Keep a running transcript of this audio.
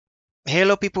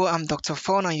Hello people, I'm Dr.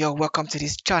 Phone and you're welcome to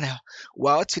this channel.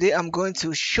 Well, today I'm going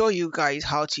to show you guys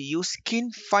how to use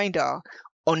Skin Finder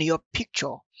on your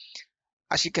picture.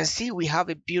 As you can see, we have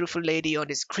a beautiful lady on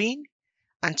the screen,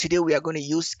 and today we are going to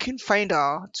use Skin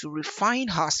Finder to refine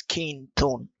her skin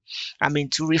tone.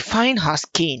 To refine her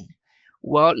skin.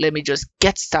 Well, let me just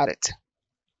get started.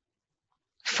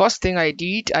 First thing I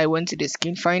did, I went to the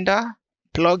Skin Finder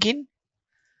plugin,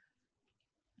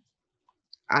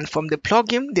 and from the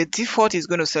plugin, the default is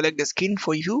going to select the skin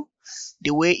for you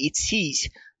the way it is.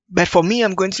 But for me,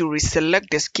 I'm going to reselect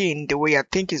the skin the way I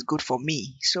think is good for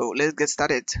me. So let's get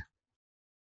started.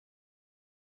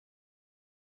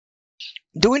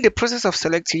 During the process of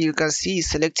selecting, you can see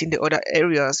selecting the other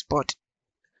areas, but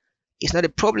it's not a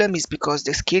problem. It's because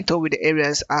the skin tone with the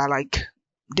areas are like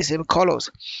the same colors.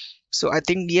 So I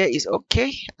think here is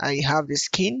okay. I have the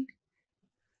skin,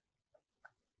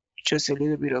 just a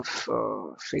little bit of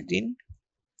fading.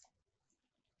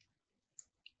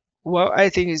 Well, I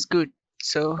think it's good.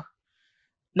 So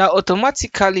now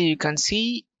automatically you can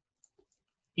see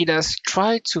it has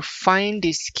tried to find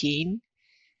the skin.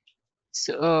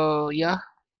 So yeah,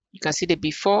 you can see the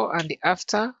before and the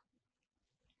after,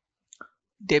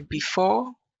 the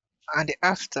before and the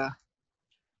after,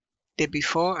 the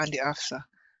before and the after.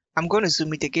 I'm going to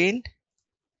zoom it again.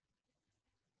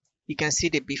 You can see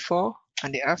the before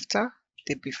and the after,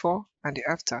 the before and the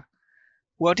after.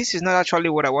 Well, this is not actually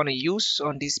what I want to use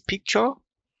on this picture.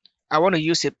 I want to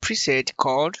use a preset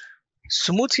called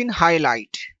smoothing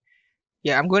highlight.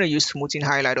 Yeah, I'm going to use smoothing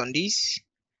highlight on this.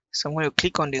 So I'm going to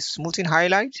click on the smoothing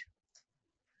highlight,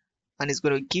 and it's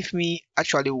going to give me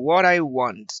actually what I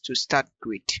want to start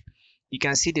with. You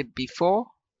can see the before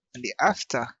and the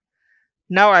after.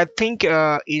 Now I think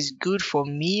it's good for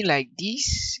me like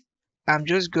this. I'm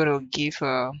just going to give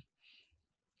a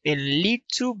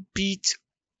little bit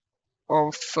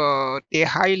of the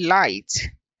highlight.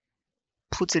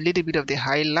 Put a little bit of the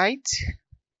highlight.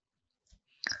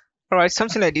 Alright,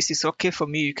 something like this is okay for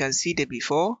me. You can see the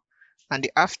before and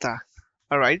the after.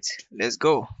 Alright, let's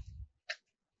go.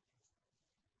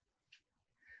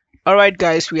 Alright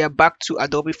guys, we are back to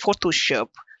Adobe Photoshop,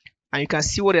 and you can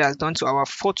see what it has done to our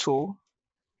photo.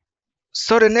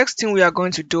 So the next thing we are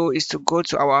going to do is to go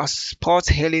to our spot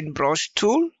healing brush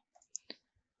tool.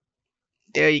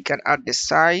 There you can add the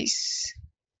size.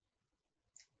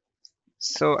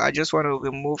 So I just want to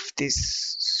remove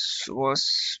this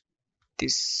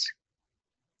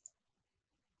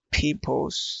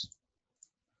pimples,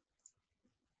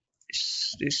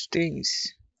 these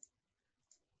things.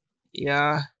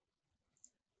 Yeah,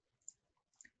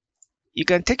 you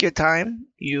can take your time.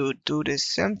 You do the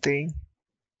same thing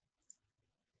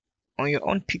on your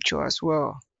own picture as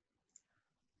well.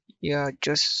 Yeah,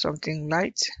 just something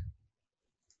light.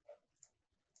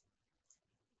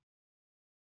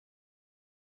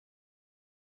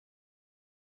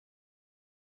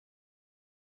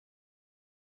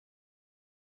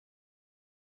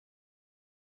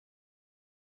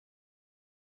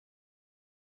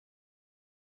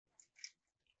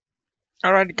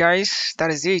 Alright guys,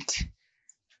 that is it.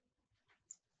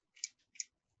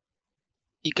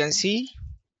 You can see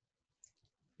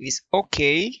it's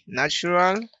okay,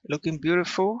 natural, looking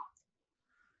beautiful.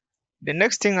 The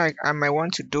next thing I might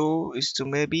want to do is to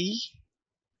maybe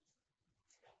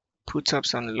put up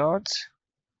some LUTs.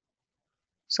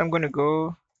 So I'm going to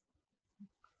go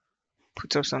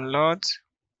put up some LUTs.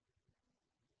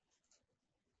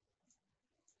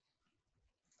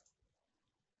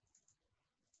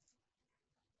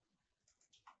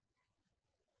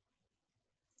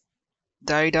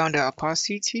 Die down the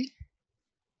opacity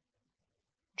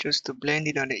just to blend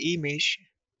it on the image.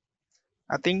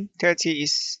 I think 30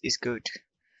 is good.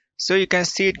 So you can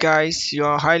see it guys,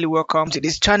 you're highly welcome to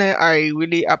this channel. I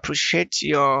really appreciate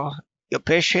your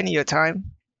patience, your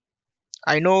time.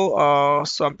 I know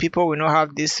some people will not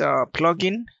have this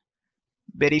plugin,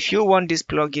 but if you want this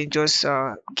plugin, just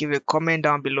give a comment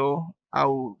down below.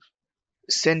 I'll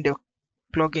send the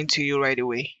plugin to you right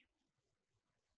away.